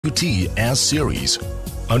PQWT-S series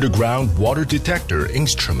underground water detector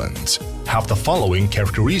instruments have the following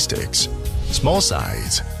characteristics: small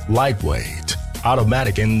size, lightweight,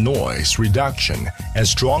 automatic and noise reduction, and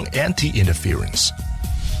strong anti-interference.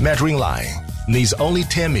 Measuring line needs only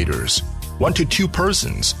 10 meters. 1 to 2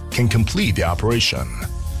 persons can complete the operation.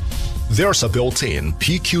 There's a built-in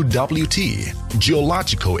PQWT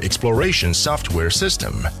geological exploration software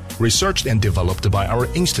system researched and developed by our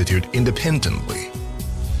institute independently.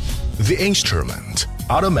 The instrument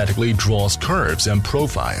automatically draws curves and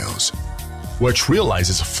profiles, which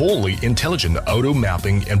realizes fully intelligent auto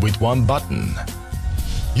mapping, and with one button,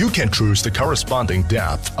 you can choose the corresponding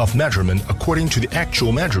depth of measurement according to the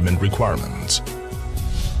actual measurement requirements.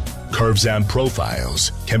 Curves and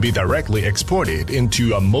profiles can be directly exported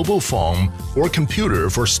into a mobile phone or computer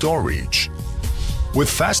for storage. With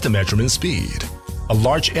fast measurement speed, a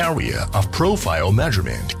large area of profile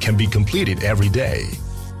measurement can be completed every day.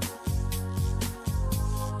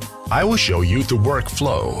 I will show you the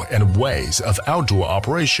workflow and ways of outdoor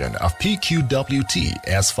operation of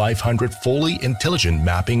PQWT-S 500 fully intelligent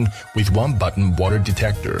mapping with one-button water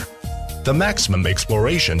detector. The maximum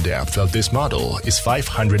exploration depth of this model is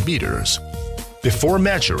 500 meters. Before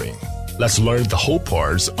measuring, let's learn the whole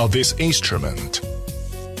parts of this instrument.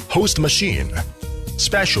 Host machine,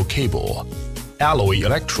 special cable, alloy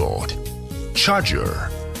electrode, charger.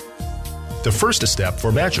 The first step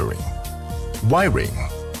for measuring: wiring.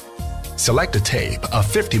 Select a tape of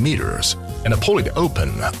 50 meters and pull it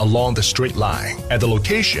open along the straight line at the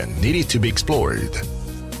location needed to be explored.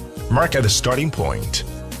 Mark at the starting point.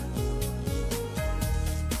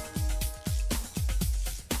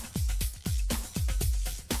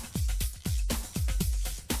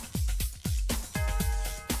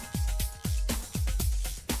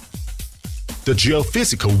 The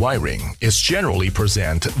geophysical wiring is generally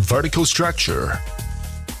present vertical structure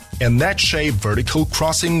and net-shaped vertical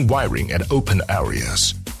crossing wiring at open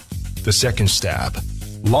areas. The second step: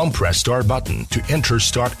 long press start button to enter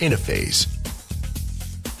start interface.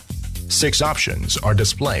 6 options are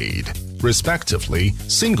displayed, respectively: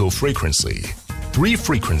 single frequency, 3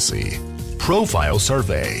 frequency, profile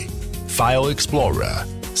survey, file explorer,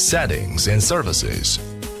 settings and services.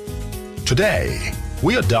 Today,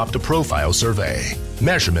 we adopt the profile survey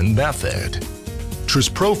measurement method. Choose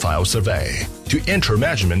profile survey to enter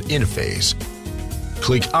measurement interface.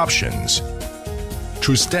 Click Options.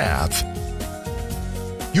 Choose Depth.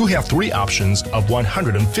 You have 3 options of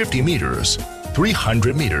 150 meters,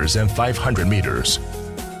 300 meters, and 500 meters.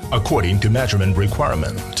 According to measurement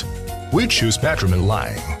requirement, we choose measurement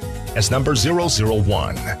line as number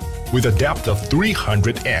 001 with a depth of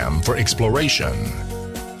 300 m for exploration.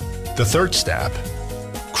 The third step: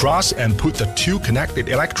 cross and put the 2 connected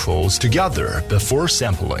electrodes together before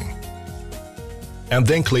sampling. And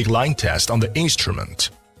then click Line Test on the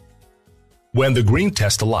instrument. When the green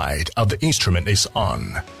test light of the instrument is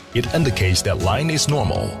on, it indicates that line is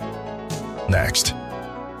normal. Next,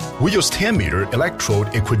 we use 10-meter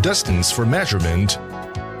electrode equidistance for measurement.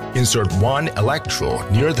 Insert 1 electrode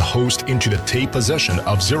near the host into the tape position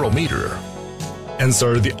of 0 meter.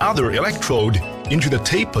 Insert the other electrode into the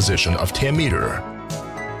tape position of 10 meter.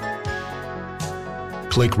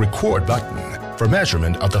 Click Record button for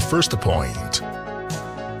measurement of the first point.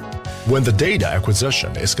 When the data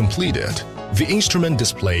acquisition is completed, the instrument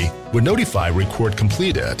display will notify record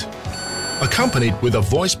completed, accompanied with a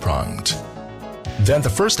voice prompt. Then the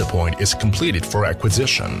first point is completed for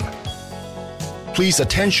acquisition. Please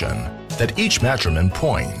attention that each measurement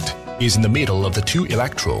point is in the middle of the 2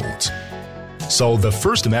 electrodes. So the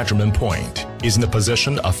first measurement point is in the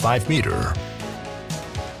position of 5 meter.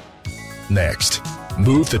 Next,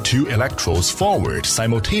 move the 2 electrodes forward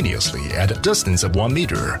simultaneously at a distance of 1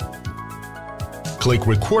 meter. Click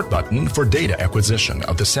Record button for data acquisition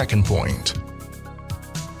of the second point.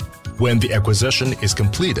 When the acquisition is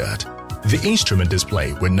completed, the instrument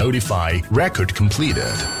display will notify record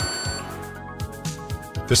completed.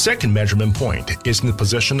 The second measurement point is in the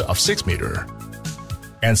position of 6 meter.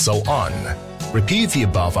 And so on. Repeat the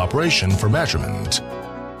above operation for measurement.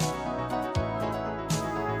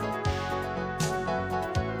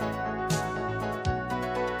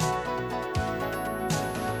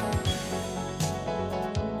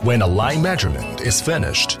 When a line measurement is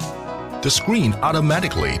finished, the screen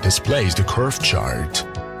automatically displays the curve chart.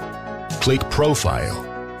 Click Profile.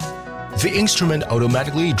 The instrument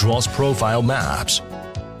automatically draws profile maps.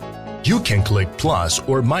 You can click plus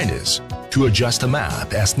or minus to adjust the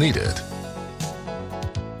map as needed.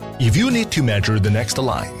 If you need to measure the next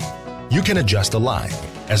line, you can adjust the line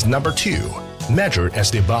as number 2, measured as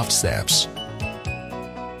the above steps.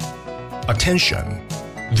 Attention!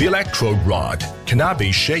 The electrode rod cannot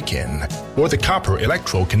be shaken, or the copper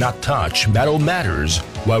electrode cannot touch metal matters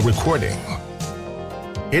while recording.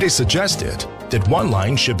 It is suggested that one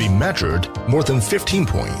line should be measured more than 15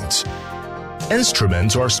 points.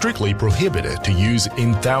 Instruments are strictly prohibited to use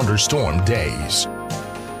in thunderstorm days.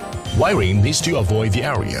 Wiring needs to avoid the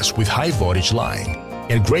areas with high voltage line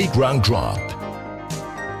and great ground drop.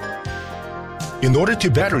 In order to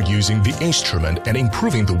better using the instrument and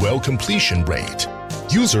improving the well completion rate,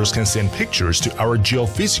 users can send pictures to our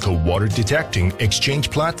geophysical water detecting exchange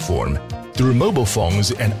platform through mobile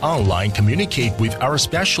phones and online communicate with our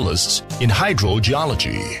specialists in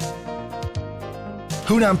hydrogeology.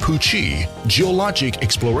 Hunan Puqi Geologic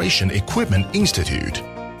Exploration Equipment Institute,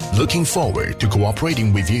 looking forward to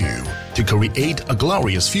cooperating with you to create a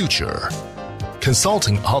glorious future.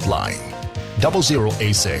 Consulting hotline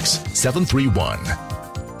 0086 731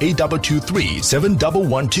 8223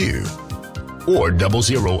 7112 or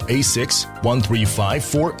 0086 135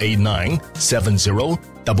 489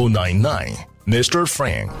 70999. Mr.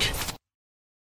 Frank.